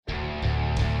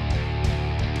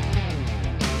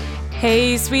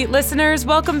Hey, sweet listeners,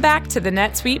 welcome back to the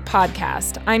NetSuite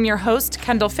podcast. I'm your host,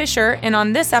 Kendall Fisher, and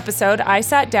on this episode, I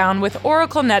sat down with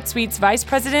Oracle NetSuite's Vice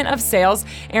President of Sales,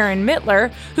 Aaron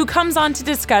Mittler, who comes on to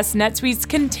discuss NetSuite's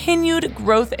continued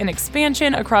growth and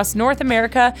expansion across North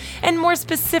America, and more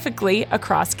specifically,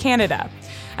 across Canada.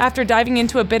 After diving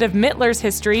into a bit of Mittler's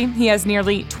history, he has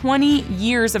nearly 20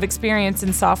 years of experience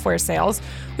in software sales.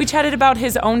 We chatted about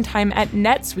his own time at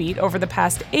NetSuite over the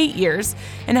past 8 years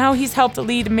and how he's helped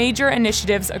lead major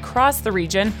initiatives across the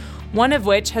region, one of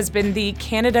which has been the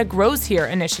Canada Grows Here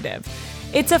initiative.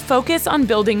 It's a focus on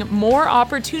building more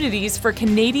opportunities for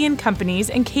Canadian companies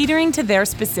and catering to their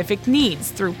specific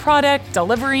needs through product,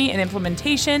 delivery, and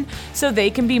implementation so they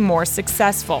can be more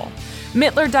successful.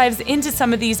 Mittler dives into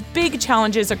some of these big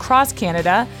challenges across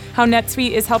Canada, how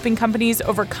NetSuite is helping companies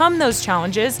overcome those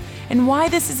challenges, and why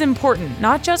this is important,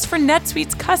 not just for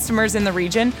NetSuite's customers in the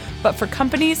region, but for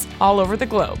companies all over the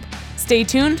globe. Stay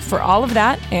tuned for all of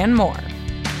that and more.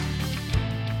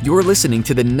 You're listening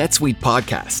to the NetSuite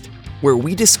podcast, where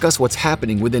we discuss what's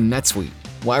happening within NetSuite,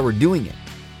 why we're doing it,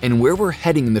 and where we're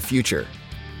heading in the future.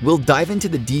 We'll dive into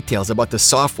the details about the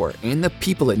software and the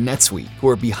people at NetSuite who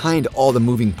are behind all the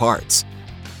moving parts.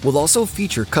 We'll also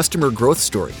feature customer growth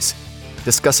stories,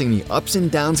 discussing the ups and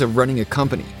downs of running a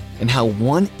company and how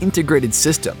one integrated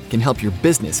system can help your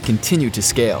business continue to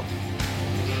scale.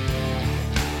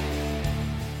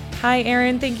 Hi,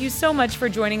 Aaron. Thank you so much for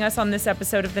joining us on this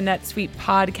episode of the NetSuite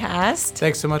podcast.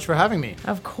 Thanks so much for having me.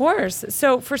 Of course.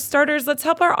 So for starters, let's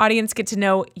help our audience get to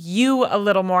know you a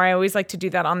little more. I always like to do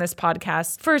that on this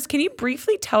podcast. First, can you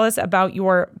briefly tell us about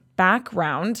your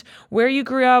background, where you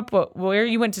grew up, where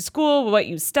you went to school, what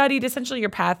you studied, essentially your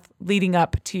path leading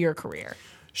up to your career?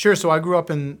 Sure. So I grew up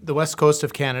in the west coast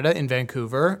of Canada in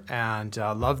Vancouver and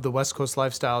loved the west coast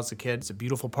lifestyle as a kid. It's a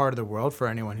beautiful part of the world for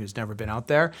anyone who's never been out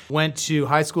there. Went to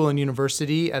high school and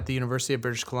university at the University of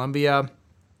British Columbia.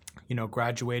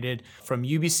 Graduated from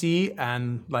UBC,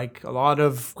 and like a lot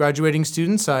of graduating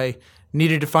students, I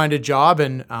needed to find a job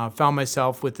and found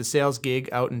myself with the sales gig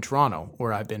out in Toronto,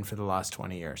 where I've been for the last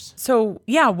 20 years. So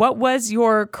yeah, what was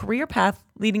your career path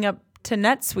leading up to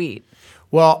NetSuite?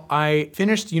 Well, I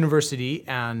finished university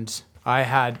and I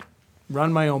had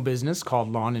run my own business called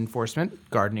Lawn Enforcement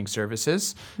Gardening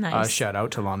Services. Nice. Shout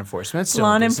out to lawn enforcement.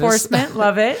 Lawn enforcement,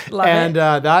 love it, love and, it.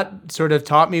 And that sort of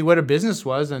taught me what a business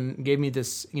was and gave me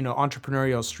this,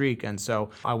 entrepreneurial streak. And so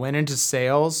I went into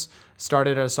sales,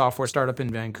 started at a software startup in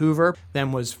Vancouver,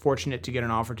 then was fortunate to get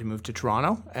an offer to move to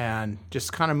Toronto and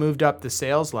just kind of moved up the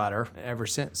sales ladder ever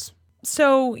since.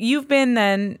 So you've been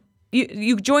then,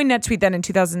 you joined NetSuite then in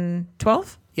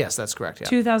 2012? Yes, that's correct. Yeah.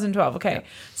 2012. Okay. Yeah.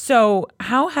 So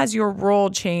how has your role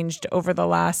changed over the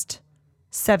last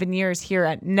 7 years here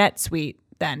at NetSuite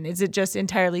then? Is it just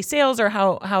entirely sales, or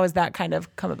how has that kind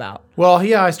of come about? Well,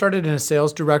 yeah, I started in a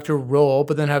sales director role,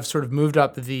 but then have sort of moved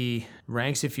up the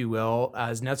ranks, if you will,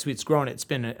 as NetSuite's grown. It's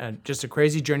been just a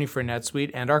crazy journey for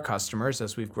NetSuite and our customers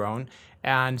as we've grown.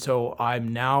 And so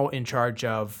I'm now in charge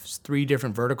of 3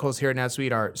 different verticals here at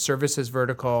NetSuite: our services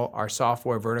vertical, our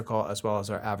software vertical, as well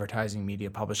as our advertising media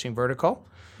publishing vertical.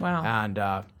 Wow. And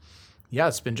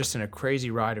it's been just a crazy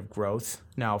ride of growth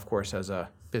now, of course, as a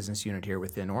business unit here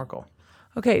within Oracle.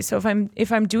 Okay, so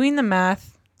if I'm doing the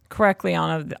math correctly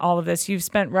on all of this, you've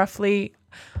spent roughly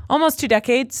almost 2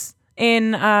 decades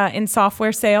in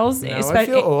software sales. No, I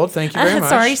feel old. Thank you very much.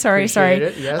 Sorry.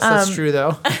 It. Yes, that's true,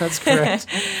 though. That's correct.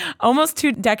 Almost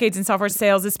 2 decades in software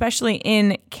sales, especially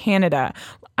in Canada.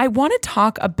 I want to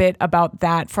talk a bit about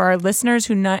that for our listeners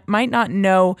who might not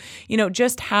know,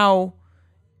 just how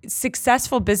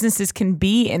successful businesses can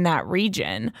be in that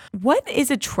region. What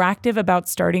is attractive about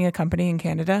starting a company in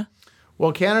Canada?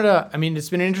 Well, Canada, it's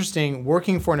been interesting.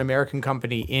 Working for an American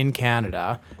company in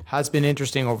Canada has been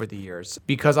interesting over the years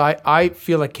because I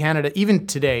feel like Canada, even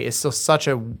today, is still such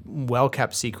a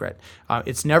well-kept secret.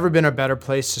 It's never been a better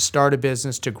place to start a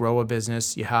business, to grow a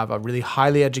business. You have a really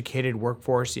highly educated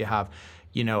workforce. You have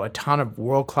a ton of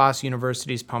world-class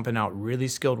universities pumping out really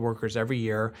skilled workers every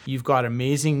year. You've got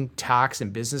amazing tax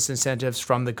and business incentives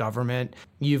from the government.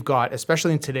 You've got,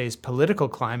 especially in today's political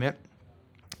climate,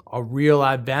 a real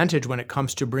advantage when it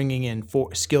comes to bringing in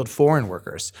skilled foreign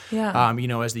workers. Yeah.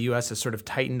 As the U.S. has sort of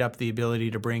tightened up the ability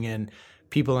to bring in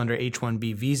people under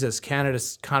H-1B visas,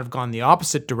 Canada's kind of gone the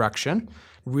opposite direction.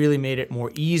 really made it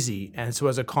more easy. And so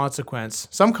as a consequence,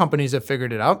 some companies have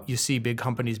figured it out. You see big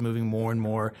companies moving more and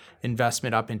more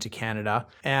investment up into Canada.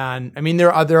 And I mean,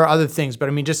 there are other things, but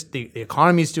I mean, just the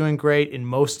economy is doing great in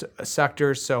most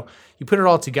sectors. So you put it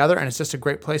all together and it's just a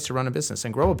great place to run a business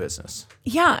and grow a business.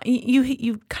 Yeah,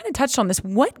 you kind of touched on this.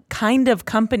 What kind of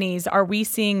companies are we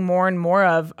seeing more and more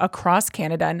of across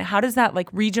Canada, and how does that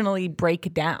like regionally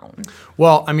break down?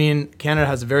 Well, I mean, Canada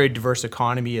has a very diverse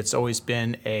economy. It's always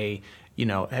been a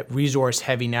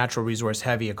resource-heavy, natural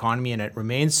resource-heavy economy, and it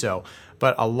remains so.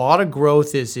 But a lot of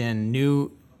growth is in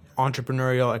new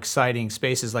entrepreneurial, exciting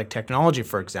spaces like technology,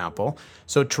 for example.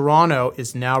 So Toronto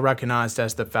is now recognized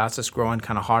as the fastest growing,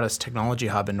 kind of hottest technology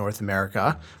hub in North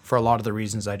America for a lot of the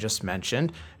reasons I just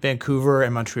mentioned. Vancouver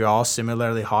and Montreal,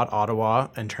 similarly hot. Ottawa,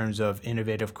 in terms of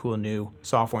innovative, cool, new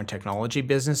software and technology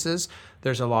businesses.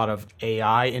 There's a lot of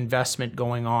AI investment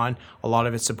going on. A lot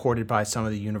of it's supported by some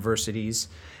of the universities.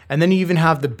 And then you even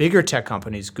have the bigger tech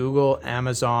companies, Google,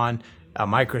 Amazon,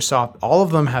 Microsoft. All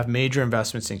of them have major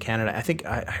investments in Canada. I think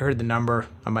I heard the number,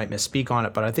 I might misspeak on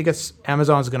it, but I think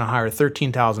Amazon's going to hire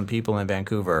 13,000 people in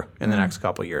Vancouver in the next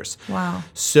couple of years. Wow.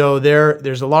 So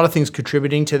there's a lot of things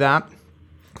contributing to that.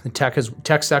 The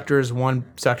tech sector is one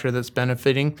sector that's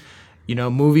benefiting.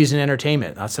 Movies and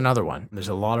entertainment, that's another one. There's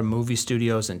a lot of movie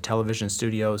studios and television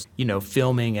studios,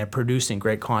 filming and producing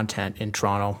great content in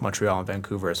Toronto, Montreal, and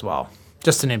Vancouver as well.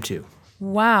 Just to name two.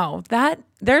 Wow,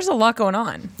 there's a lot going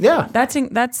on. Yeah.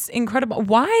 That's incredible.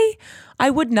 Why? I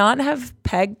would not have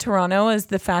pegged Toronto as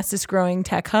the fastest growing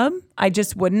tech hub. I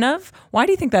just wouldn't have. Why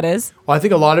do you think that is? Well, I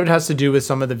think a lot of it has to do with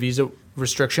some of the visa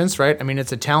restrictions, right? I mean,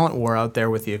 it's a talent war out there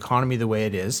with the economy the way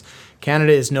it is.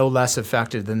 Canada is no less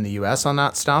affected than the US on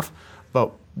that stuff.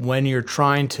 But when you're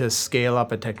trying to scale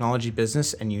up a technology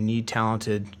business and you need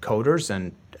talented coders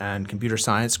and computer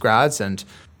science grads, and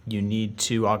you need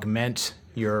to augment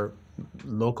your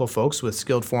local folks with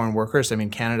skilled foreign workers, I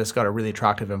mean, Canada's got a really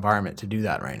attractive environment to do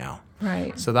that right now.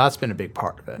 Right. So that's been a big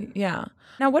part of it. Yeah.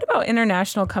 Now, what about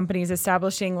international companies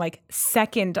establishing like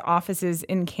second offices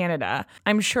in Canada?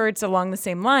 I'm sure it's along the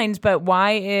same lines, but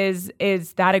why is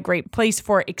that a great place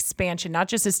for expansion? Not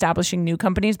just establishing new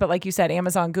companies, but like you said,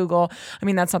 Amazon, Google, I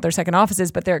mean, that's not their second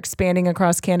offices, but they're expanding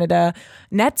across Canada.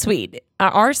 NetSuite,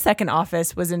 our second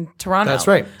office was in Toronto. That's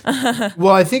right.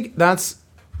 Well, I think that's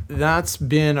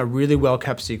been a really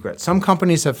well-kept secret. Some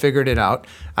companies have figured it out.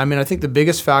 I mean, I think the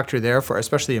biggest factor there for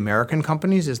especially American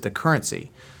companies is the currency.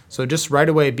 So just right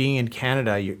away being in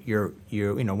Canada, you're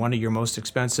one of your most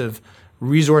expensive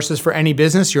resources for any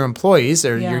business, your employees,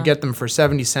 you get them for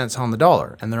 70 cents on the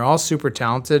dollar. And they're all super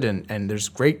talented and there's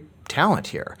great talent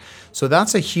here. So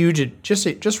that's a huge,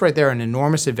 just right there, an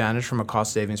enormous advantage from a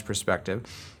cost savings perspective.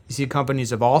 You see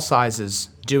companies of all sizes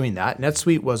doing that.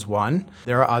 NetSuite was one.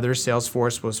 There are others.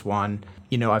 Salesforce was one.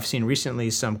 I've seen recently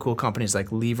some cool companies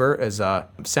like Lever as a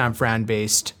San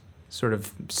Fran-based sort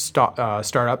of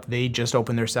startup. They just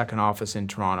opened their second office in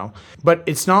Toronto. But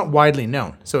it's not widely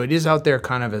known. So it is out there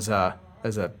kind of as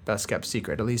a best kept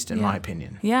secret, at least in my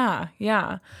opinion.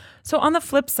 Yeah. So on the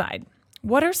flip side,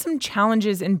 what are some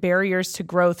challenges and barriers to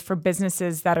growth for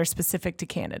businesses that are specific to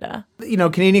Canada?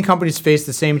 Canadian companies face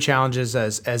the same challenges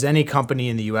as any company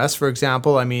in the U.S., for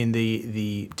example. I mean,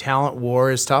 the talent war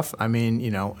is tough. I mean,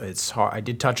 it's hard. I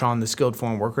did touch on the skilled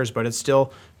foreign workers, but it's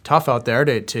still tough out there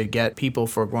to get people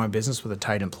for a growing business with a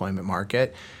tight employment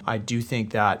market. I do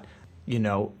think that,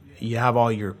 you have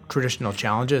all your traditional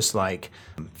challenges like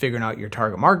figuring out your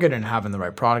target market and having the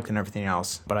right product and everything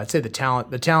else. But I'd say the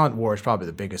talent war is probably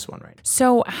the biggest one right now.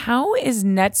 So how is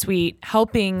NetSuite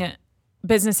helping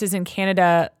businesses in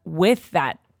Canada with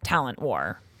that talent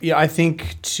war? Yeah, I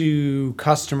think to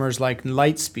customers like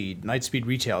Lightspeed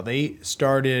Retail, they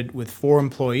started with 4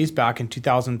 employees back in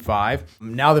 2005.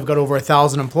 Now they've got over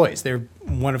 1,000 employees. They're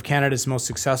one of Canada's most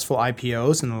successful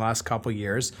IPOs in the last couple of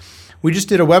years. We just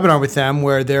did a webinar with them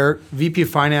where their VP of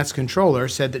Finance Controller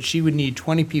said that she would need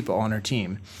 20 people on her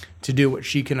team to do what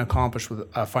she can accomplish with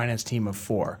a finance team of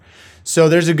 4. So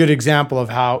there's a good example of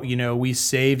how, we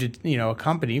saved, a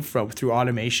company through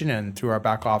automation and through our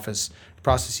back office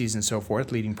processes and so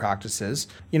forth, leading practices,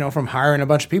 from hiring a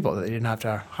bunch of people that they didn't have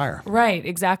to hire. Right,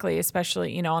 exactly,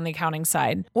 especially, on the accounting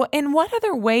side. Well, in what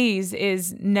other ways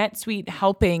is NetSuite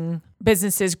helping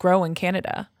businesses grow in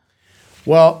Canada?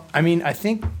 Well, I mean, I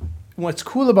think what's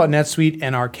cool about NetSuite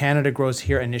and our Canada Grows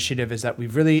Here initiative is that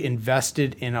we've really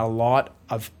invested in a lot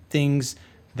of things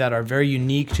that are very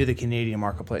unique to the Canadian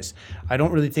marketplace. I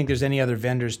don't really think there's any other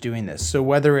vendors doing this. So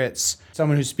whether it's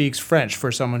someone who speaks French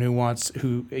for someone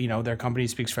who their company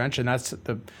speaks French, and that's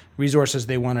the resources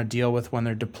they want to deal with when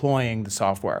they're deploying the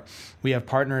software. We have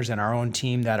partners in our own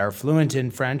team that are fluent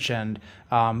in French and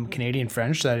Canadian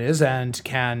French, that is, and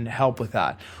can help with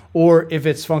that. Or if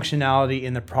it's functionality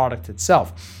in the product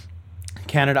itself.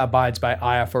 Canada abides by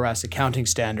IFRS accounting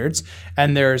standards,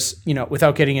 and there's,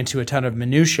 without getting into a ton of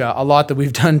minutia, a lot that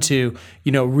we've done to,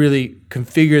 really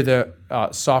configure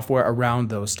the software around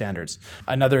those standards.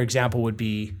 Another example would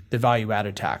be the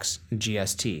value-added tax,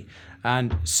 GST.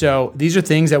 And so these are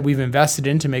things that we've invested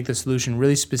in to make the solution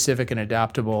really specific and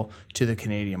adaptable to the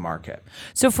Canadian market.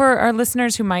 So for our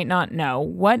listeners who might not know,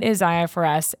 what is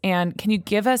IFRS? And can you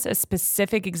give us a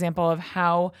specific example of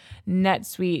how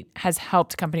NetSuite has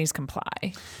helped companies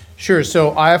comply? Sure.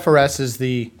 So IFRS is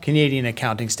the Canadian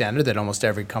accounting standard that almost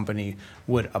every company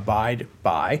would abide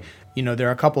by. There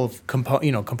are a couple of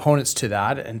components to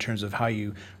that in terms of how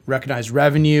you recognize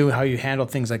revenue, how you handle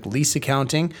things like lease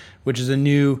accounting, which is a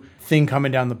new thing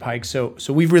coming down the pike. So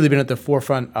we've really been at the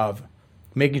forefront of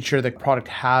making sure the product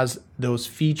has those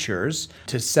features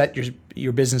to set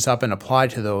your business up and apply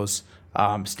to those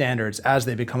standards as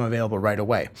they become available right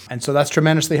away. And so that's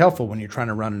tremendously helpful when you're trying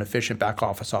to run an efficient back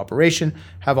office operation,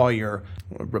 have all your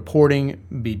reporting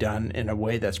be done in a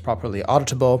way that's properly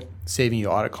auditable, saving you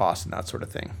audit costs and that sort of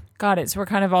thing. Got it. So we're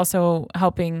kind of also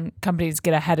helping companies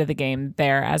get ahead of the game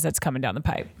there as it's coming down the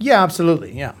pipe. Yeah,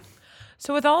 absolutely. Yeah.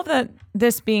 So with all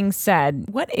this being said,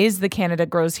 what is the Canada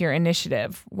Grows Here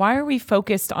initiative? Why are we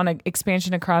focused on an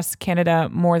expansion across Canada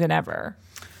more than ever?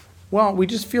 Well, we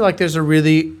just feel like there's a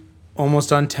really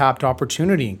almost untapped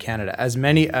opportunity in Canada. As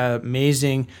many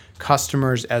amazing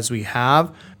customers as we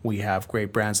have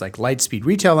great brands like Lightspeed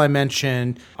Retail I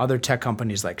mentioned, other tech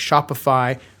companies like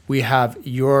Shopify. We have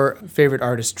your favorite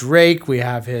artist, Drake. We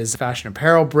have his fashion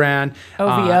apparel brand,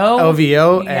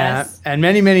 OVO, yes. and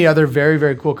many, many other very,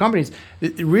 very cool companies.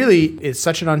 It really is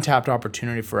such an untapped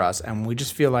opportunity for us. And we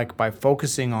just feel like by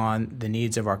focusing on the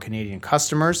needs of our Canadian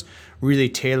customers, really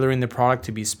tailoring the product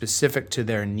to be specific to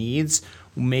their needs,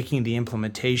 making the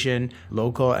implementation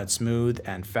local and smooth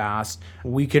and fast,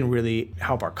 we can really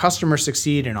help our customers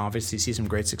succeed and obviously see some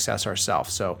great success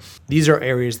ourselves. So these are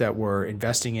areas that we're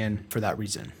investing in for that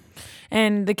reason.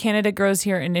 And the Canada Grows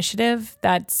Here initiative,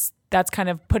 that's kind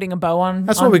of putting a bow on.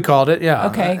 That's what we called it, yeah.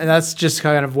 Okay. And that's just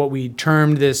kind of what we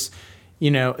termed this,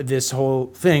 this whole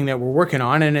thing that we're working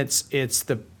on. And it's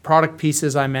the product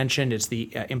pieces I mentioned, it's the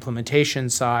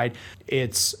implementation side.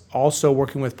 It's also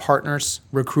working with partners,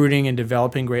 recruiting and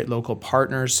developing great local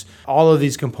partners. All of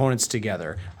these components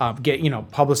together,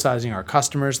 publicizing our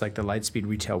customers, like the Lightspeed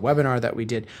Retail webinar that we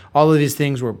did. All of these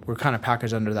things were kind of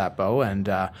packaged under that bow, and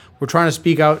we're trying to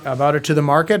speak out about it to the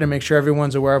market and make sure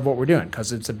everyone's aware of what we're doing,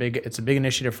 because it's a big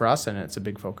initiative for us and it's a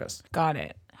big focus. Got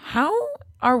it. How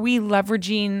are we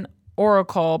leveraging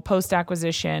Oracle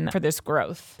post-acquisition for this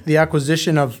growth? The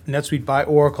acquisition of NetSuite by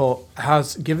Oracle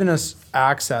has given us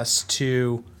access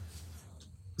to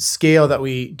scale that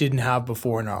we didn't have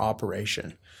before in our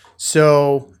operation.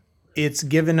 So it's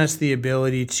given us the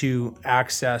ability to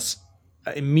access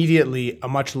immediately a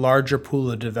much larger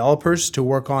pool of developers to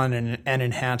work on and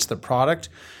enhance the product,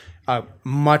 a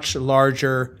much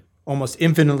larger, almost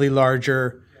infinitely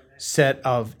larger set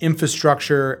of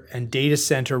infrastructure and data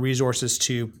center resources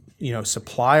to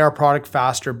supply our product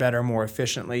faster, better, more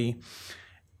efficiently.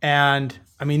 And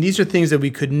these are things that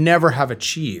we could never have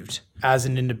achieved as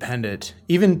an independent,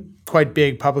 even quite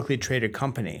big publicly traded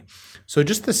company. So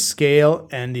just the scale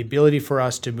and the ability for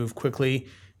us to move quickly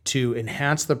to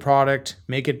enhance the product,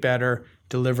 make it better,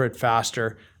 deliver it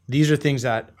faster. These are things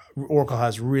that Oracle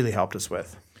has really helped us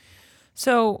with.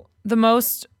 So the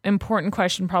most important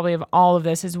question probably of all of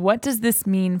this is, what does this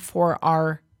mean for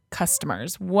our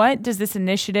customers? What does this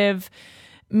initiative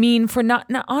mean for not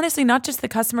just the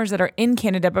customers that are in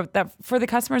Canada, but for the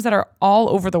customers that are all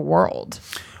over the world?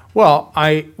 Well,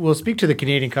 I will speak to the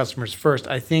Canadian customers first.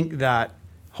 I think that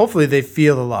hopefully they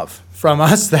feel the love from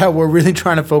us, that we're really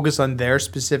trying to focus on their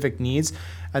specific needs,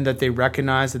 and that they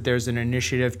recognize that there's an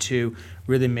initiative to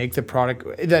really make the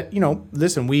product that,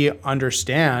 listen, we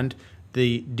understand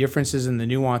the differences and the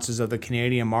nuances of the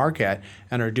Canadian market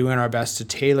and are doing our best to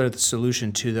tailor the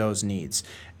solution to those needs.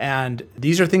 And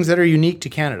these are things that are unique to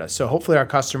Canada. So hopefully our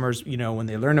customers, when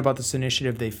they learn about this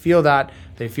initiative, they feel that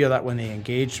when they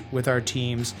engage with our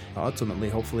teams, ultimately,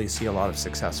 hopefully see a lot of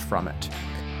success from it.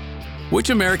 Which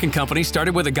American company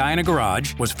started with a guy in a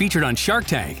garage, was featured on Shark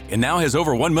Tank, and now has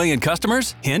over 1 million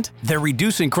customers? Hint, they're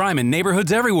reducing crime in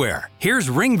neighborhoods everywhere. Here's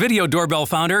Ring Video Doorbell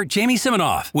founder Jamie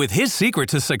Siminoff with his secret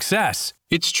to success.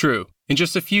 It's true. In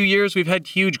just a few years, we've had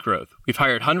huge growth. We've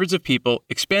hired hundreds of people,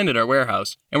 expanded our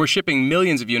warehouse, and we're shipping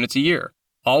millions of units a year,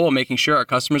 all while making sure our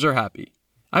customers are happy.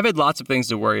 I've had lots of things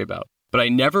to worry about, but I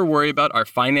never worry about our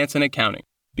finance and accounting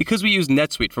because we use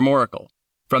NetSuite from Oracle.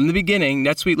 From the beginning,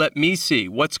 NetSuite let me see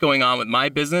what's going on with my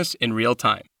business in real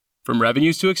time, from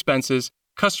revenues to expenses,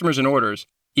 customers and orders,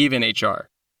 even HR.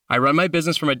 I run my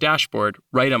business from a dashboard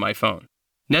right on my phone.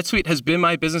 NetSuite has been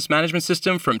my business management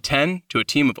system from 10 to a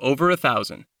team of over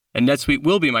 1,000, and NetSuite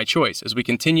will be my choice as we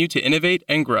continue to innovate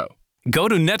and grow. Go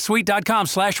to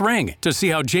netsuite.com/ring to see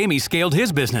how Jamie scaled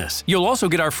his business. You'll also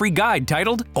get our free guide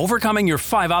titled Overcoming Your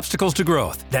 5 Obstacles to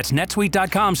Growth. That's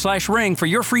netsuite.com/ring for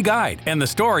your free guide and the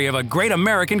story of a great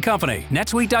American company.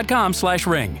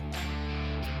 netsuite.com/ring.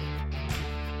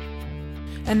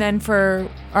 And then for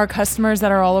our customers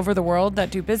that are all over the world that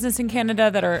do business in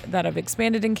Canada, that have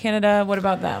expanded in Canada, what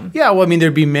about them? Yeah, well, I mean,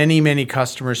 there'd be many, many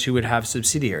customers who would have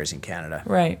subsidiaries in Canada.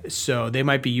 Right. So they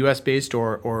might be U.S. based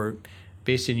or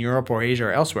based in Europe or Asia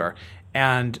or elsewhere.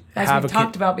 And as we've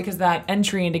talked about, because that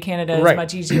entry into Canada is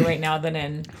much easier right now than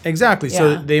in... Exactly. Yeah.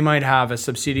 So they might have a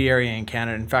subsidiary in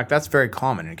Canada. In fact, that's very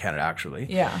common in Canada, actually.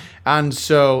 Yeah. And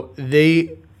so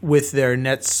they, with their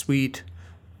NetSuite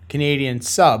Canadian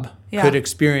sub, could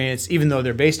experience, even though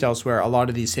they're based elsewhere, a lot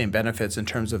of these same benefits in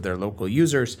terms of their local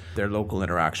users, their local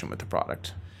interaction with the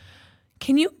product.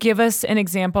 Can you give us an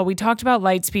example? We talked about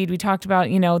Lightspeed. We talked about,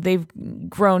 they've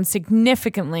grown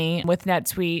significantly with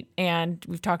NetSuite. And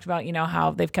we've talked about,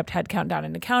 how they've kept headcount down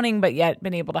in accounting, but yet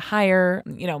been able to hire,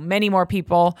 many more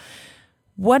people.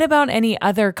 What about any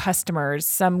other customers,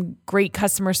 some great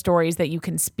customer stories that you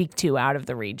can speak to out of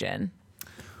the region?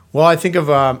 Well, I think of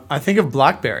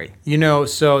BlackBerry.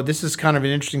 So this is kind of an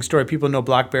interesting story. People know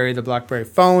BlackBerry, the BlackBerry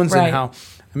phones, and how,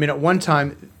 at one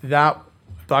time that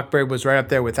BlackBerry was right up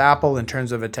there with Apple in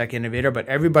terms of a tech innovator, but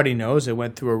everybody knows it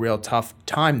went through a real tough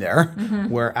time there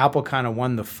where Apple kind of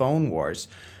won the phone wars.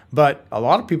 But a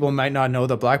lot of people might not know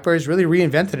that BlackBerry's really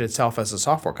reinvented itself as a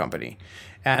software company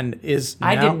and is now...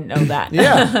 I didn't know that.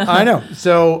 Yeah, I know.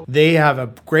 So they have a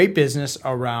great business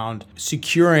around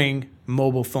securing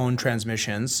mobile phone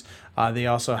transmissions. They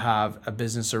also have a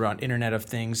business around Internet of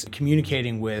Things,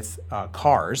 communicating with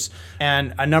cars,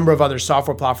 and a number of other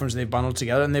software platforms they've bundled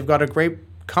together. And they've got a great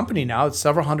company now. It's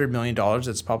several $100 million.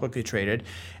 It's publicly traded,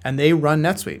 and they run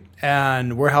NetSuite.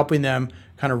 And we're helping them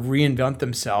kind of reinvent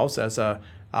themselves as a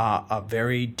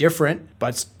very different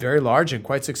but very large and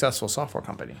quite successful software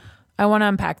company. I want to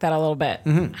unpack that a little bit.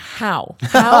 How?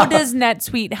 How does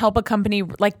NetSuite help a company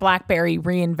like BlackBerry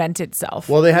reinvent itself?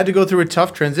 Well, they had to go through a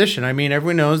tough transition. I mean,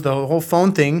 everyone knows the whole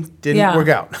phone thing didn't work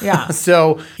out. Yeah.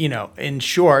 So, in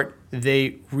short,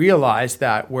 they realized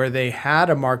that where they had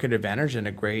a market advantage and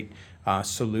a great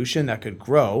solution that could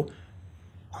grow,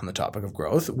 on the topic of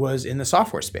growth, was in the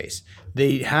software space.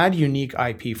 They had unique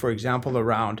IP, for example,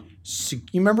 around...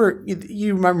 You remember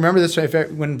this,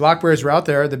 right? When BlackBerrys were out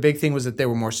there, the big thing was that they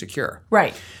were more secure.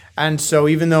 Right. And so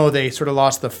even though they sort of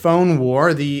lost the phone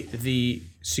war, the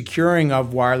securing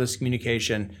of wireless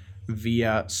communication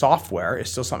via software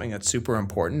is still something that's super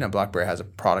important, and BlackBerry has a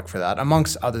product for that,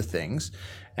 amongst other things.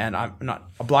 And I'm not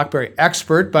a BlackBerry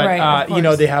expert, but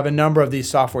they have a number of these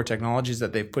software technologies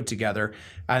that they've put together,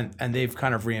 and they've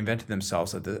kind of reinvented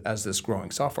themselves as this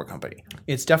growing software company.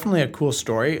 It's definitely a cool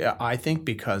story, I think,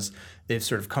 because they've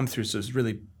sort of come through this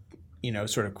really,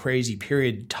 sort of crazy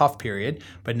period, tough period,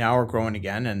 but now we're growing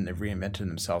again, and they've reinvented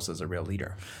themselves as a real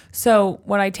leader. So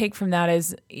what I take from that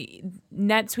is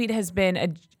NetSuite has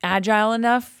been agile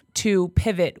enough to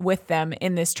pivot with them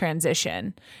in this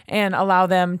transition and allow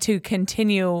them to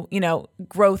continue,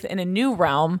 growth in a new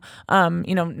realm,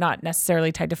 not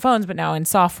necessarily tied to phones, but now in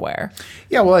software.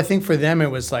 Yeah, well, I think for them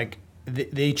it was like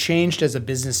they changed as a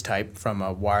business type from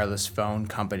a wireless phone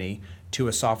company to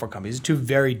a software company. These are two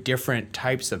very different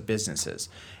types of businesses.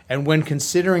 And when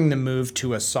considering the move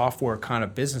to a software kind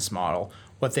of business model,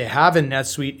 what they have in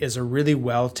NetSuite is a really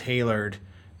well-tailored,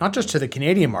 not just to the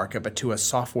Canadian market, but to a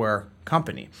software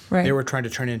company. Right. They were trying to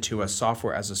turn into a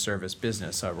software as a service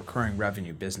business, a recurring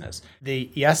revenue business. They,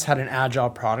 had an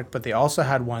agile product, but they also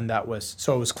had one that was,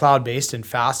 so it was cloud-based and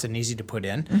fast and easy to put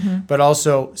in, but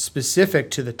also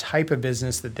specific to the type of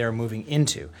business that they're moving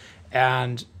into.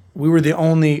 And we were the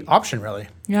only option, really,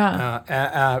 that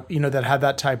had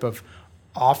that type of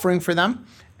offering for them.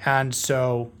 And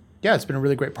so, it's been a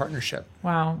really great partnership.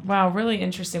 Wow, really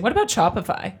interesting. What about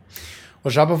Shopify?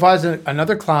 Well, Shopify is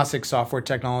another classic software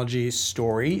technology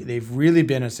story. They've really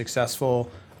been a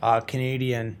successful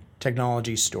Canadian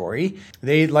technology story.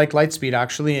 They, like Lightspeed,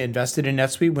 actually invested in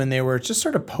NetSuite when they were just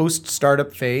sort of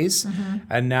post-startup phase,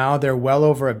 and now they're well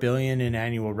over $1 billion in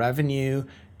annual revenue,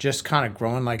 just kind of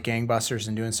growing like gangbusters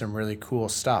and doing some really cool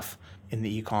stuff in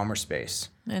the e-commerce space.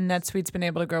 And NetSuite's been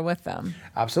able to grow with them.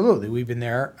 Absolutely. We've been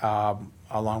there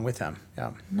along with them.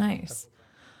 Yeah. Nice.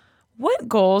 What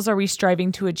goals are we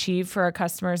striving to achieve for our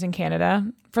customers in Canada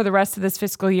for the rest of this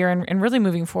fiscal year and really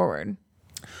moving forward?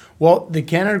 Well, the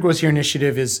Canada Grows Here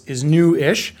initiative is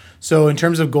new-ish. So in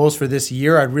terms of goals for this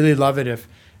year, I'd really love it if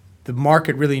the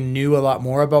market really knew a lot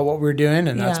more about what we're doing,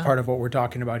 and that's part of what we're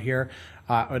talking about here.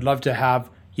 I'd love to have,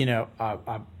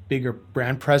 a bigger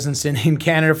brand presence in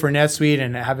Canada for NetSuite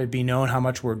and have it be known how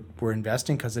much we're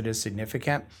investing, because it is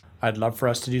significant. I'd love for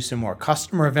us to do some more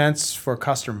customer events for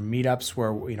customer meetups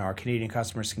where our Canadian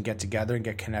customers can get together and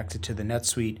get connected to the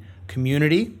NetSuite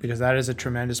community, because that is a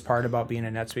tremendous part about being a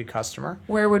NetSuite customer.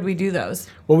 Where would we do those?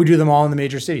 Well, we do them all in the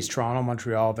major cities: Toronto,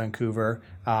 Montreal, Vancouver.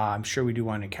 I'm sure we do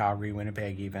one in Calgary,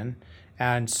 Winnipeg even.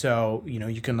 And so,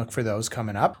 you can look for those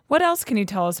coming up. What else can you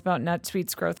tell us about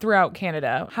NetSuite's growth throughout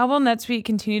Canada? How will NetSuite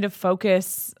continue to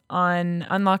focus on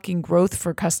unlocking growth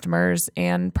for customers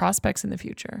and prospects in the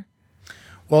future?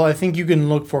 Well, I think you can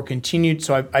look for continued.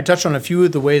 So I touched on a few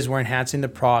of the ways we're enhancing the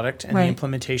product and the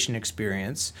implementation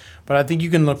experience. But I think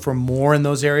you can look for more in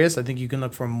those areas. I think you can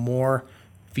look for more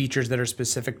features that are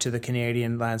specific to the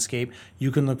Canadian landscape.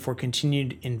 You can look for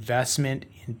continued investment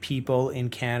in people in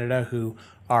Canada who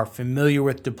are familiar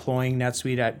with deploying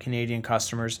NetSuite at Canadian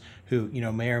customers who,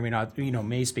 may or may not,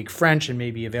 may speak French and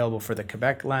may be available for the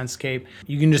Quebec landscape.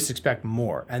 You can just expect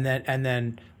more. And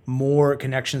then more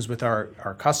connections with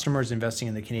our customers, investing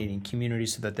in the Canadian community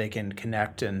so that they can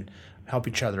connect and help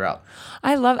each other out.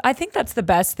 I think that's the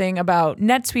best thing about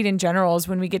NetSuite in general is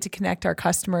when we get to connect our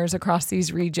customers across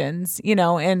these regions,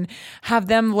 and have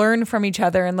them learn from each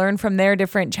other and learn from their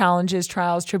different challenges,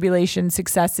 trials, tribulations,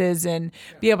 successes, and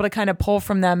be able to kind of pull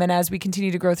from them. And as we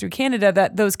continue to grow through Canada,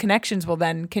 that those connections will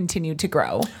then continue to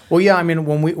grow. Well, yeah, I mean,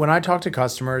 when I talk to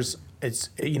customers, it's,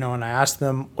 and I ask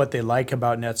them what they like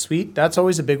about NetSuite, that's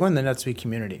always a big one, the NetSuite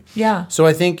community. Yeah. So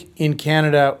I think in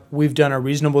Canada, we've done a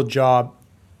reasonable job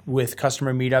with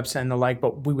customer meetups and the like,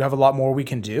 but we have a lot more we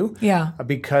can do. Yeah.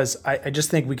 Because I just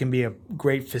think we can be a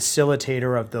great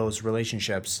facilitator of those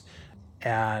relationships.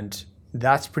 And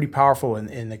that's pretty powerful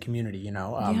in the community,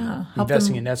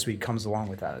 Investing in NetSuite comes along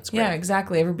with that. It's great. Yeah,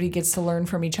 exactly. Everybody gets to learn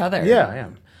from each other. Yeah.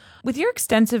 With your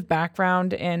extensive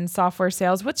background in software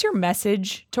sales, what's your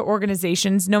message to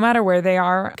organizations, no matter where they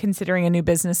are, considering a new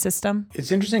business system?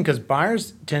 It's interesting because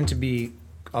buyers tend to be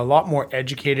a lot more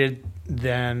educated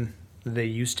than they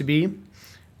used to be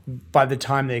by the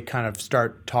time they kind of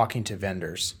start talking to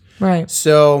vendors. Right.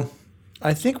 So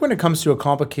I think when it comes to a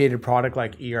complicated product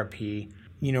like ERP,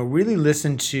 really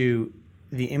listen to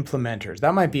the implementers.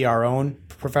 That might be our own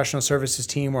professional services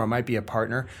team, or it might be a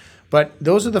partner. But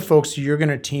those are the folks you're going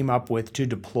to team up with to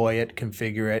deploy it,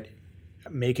 configure it,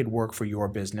 make it work for your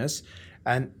business.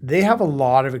 And they have a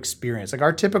lot of experience. Like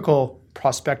our typical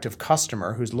prospective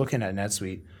customer who's looking at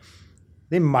NetSuite,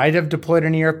 they might have deployed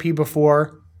an ERP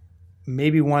before,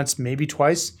 maybe once, maybe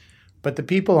twice. But the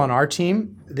people on our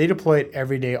team, they deploy it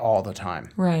every day, all the time.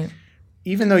 Right.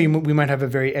 Even though we might have a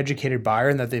very educated buyer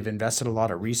and that they've invested a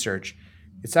lot of research,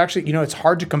 it's actually, it's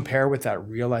hard to compare with that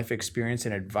real life experience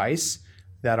and advice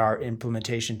that our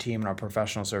implementation team and our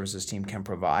professional services team can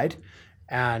provide.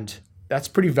 And that's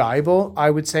pretty valuable,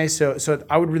 I would say. So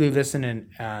I would really listen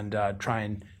and try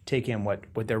and take in what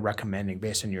they're recommending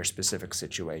based on your specific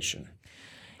situation.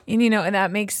 And, and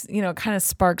that makes, kind of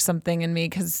sparks something in me,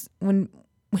 because when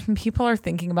people are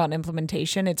thinking about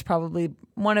implementation, it's probably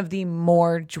one of the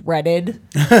more dreaded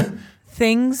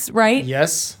things, right?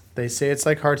 Yes. They say it's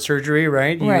like heart surgery,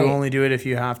 right? You only do it if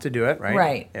you have to do it, right?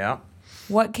 Right. Yeah.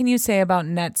 What can you say about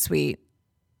NetSuite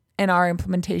and our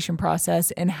implementation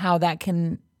process and how that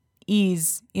can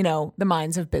ease, the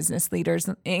minds of business leaders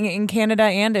in Canada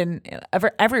and in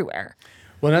everywhere?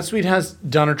 Well, NetSuite has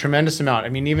done a tremendous amount. I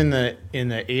mean, even in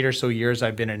the 8 or so years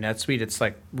I've been in NetSuite, it's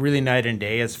like really night and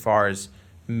day as far as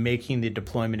making the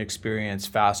deployment experience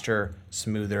faster,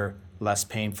 smoother, less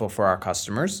painful for our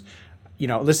customers.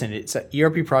 Listen,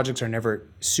 ERP projects are never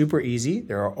super easy.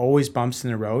 There are always bumps in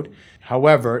the road.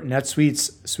 However,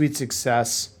 NetSuite's Suite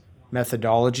Success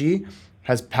methodology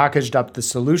has packaged up the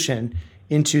solution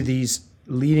into these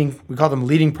we call them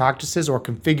leading practices or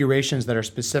configurations that are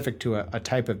specific to a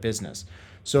type of business.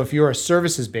 So if you're a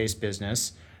services-based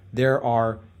business, there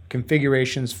are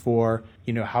configurations for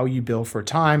how you bill for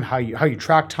time, how you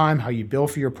track time, how you bill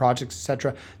for your projects,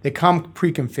 etc. They come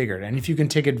pre-configured, and if you can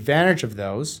take advantage of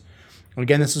those, and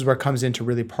again, this is where it comes into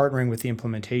really partnering with the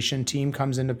implementation team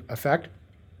comes into effect.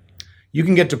 You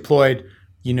can get deployed,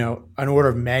 an order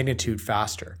of magnitude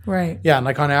faster. Right. Yeah, and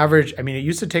like on average, I mean, it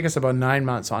used to take us about 9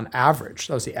 months on average.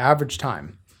 That was the average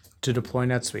time. to deploy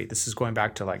NetSuite. This is going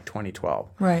back to like 2012.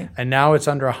 Right. And now it's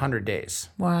under 100 days.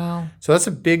 Wow. So that's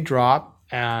a big drop.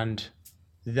 And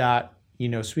that,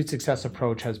 Suite Success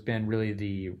approach has been really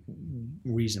the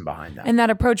reason behind that. And that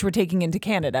approach we're taking into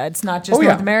Canada. It's not just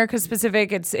North America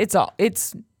specific.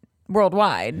 It's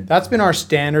worldwide. That's been our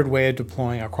standard way of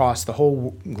deploying across the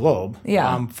whole globe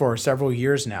for several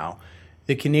years now.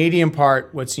 The Canadian part,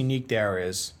 what's unique there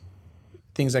is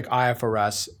things like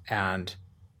IFRS and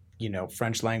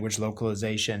French language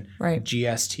localization,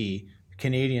 GST,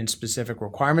 Canadian specific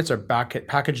requirements are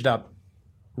packaged up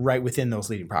right within those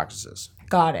leading practices.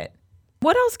 Got it.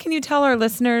 What else can you tell our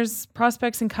listeners,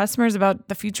 prospects, and customers about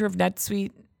the future of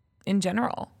NetSuite in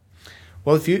general?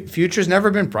 Well, the future's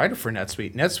never been brighter for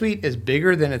NetSuite. NetSuite is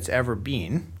bigger than it's ever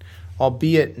been,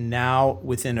 albeit now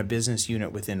within a business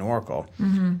unit within Oracle.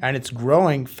 Mm-hmm. And it's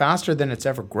growing faster than it's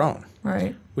ever grown,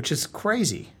 which is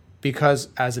crazy because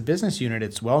as a business unit,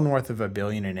 it's well north of $1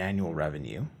 billion in annual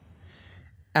revenue.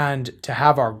 And to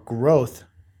have our growth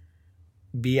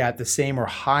be at the same or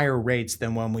higher rates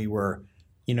than when we were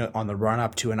on the run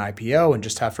up to an IPO and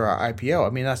just after our IPO. I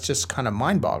mean, that's just kind of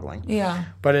mind-boggling. Yeah.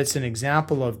 But it's an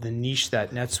example of the niche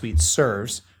that NetSuite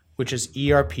serves, which is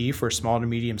ERP for small to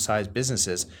medium-sized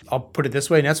businesses. I'll put it this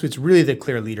way, NetSuite's really the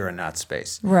clear leader in that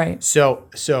space. Right.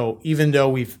 So even though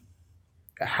we've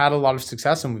had a lot of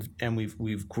success and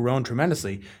we've grown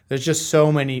tremendously, there's just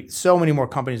so many more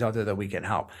companies out there that we can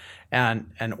help. And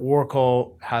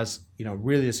Oracle has,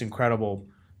 really this incredible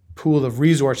pool of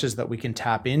resources that we can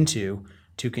tap into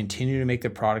to continue to make the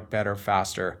product better,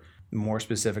 faster, more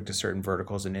specific to certain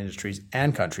verticals and industries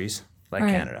and countries like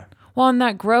Canada. Well, and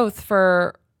that growth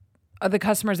for the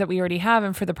customers that we already have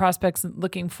and for the prospects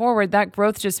looking forward, that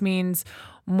growth just means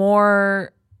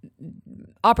more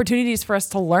opportunities for us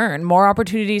to learn, more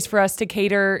opportunities for us to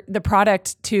cater the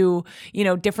product to,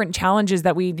 different challenges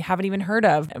that we haven't even heard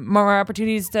of, more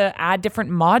opportunities to add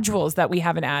different modules that we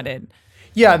haven't added.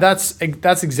 Yeah, that's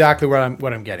exactly what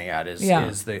I'm getting at is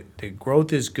the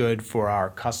growth is good for our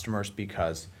customers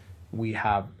because we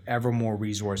have ever more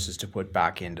resources to put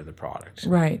back into the product.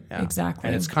 Right, exactly.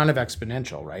 And it's kind of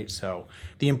exponential, right? So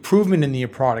the improvement in the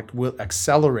product will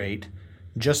accelerate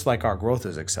just like our growth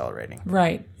is accelerating.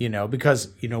 Right.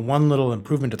 Because one little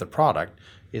improvement to the product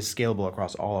is scalable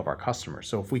across all of our customers.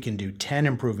 So if we can do 10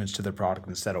 improvements to the product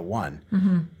instead of one,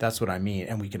 that's what I mean.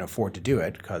 And we can afford to do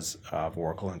it because of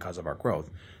Oracle and because of our growth.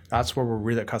 That's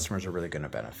where customers are really going to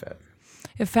benefit.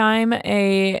 If I'm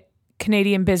a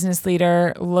Canadian business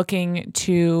leader looking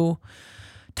to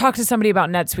talk to somebody about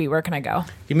NetSuite, where can I go?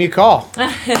 Give me a call.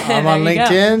 I'm on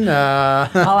LinkedIn.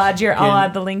 I'll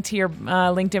add the link to your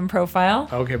LinkedIn profile.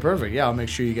 Okay, perfect. Yeah, I'll make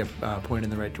sure you get pointed in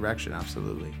the right direction.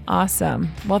 Absolutely. Awesome.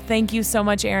 Well, thank you so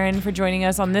much, Aaron, for joining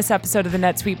us on this episode of the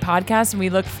NetSuite podcast. And we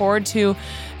look forward to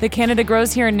the Canada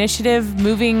Grows Here initiative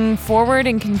moving forward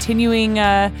and continuing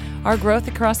our growth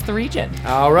across the region.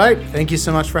 All right. Thank you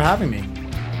so much for having me.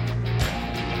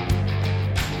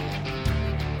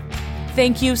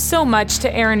 Thank you so much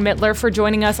to Aaron Mittler for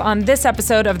joining us on this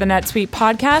episode of the NetSuite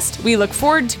podcast. We look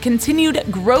forward to continued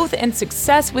growth and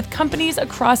success with companies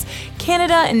across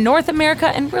Canada and North America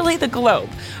and really the globe.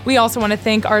 We also want to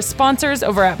thank our sponsors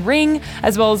over at Ring,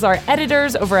 as well as our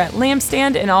editors over at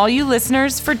Lampstand and all you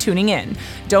listeners for tuning in.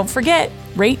 Don't forget,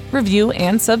 rate, review,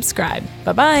 and subscribe.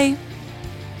 Bye-bye.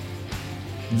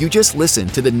 You just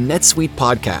listened to the NetSuite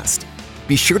podcast.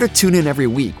 Be sure to tune in every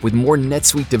week with more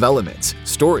NetSuite developments,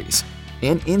 stories,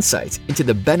 and insights into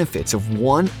the benefits of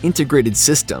one integrated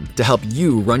system to help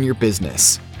you run your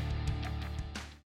business.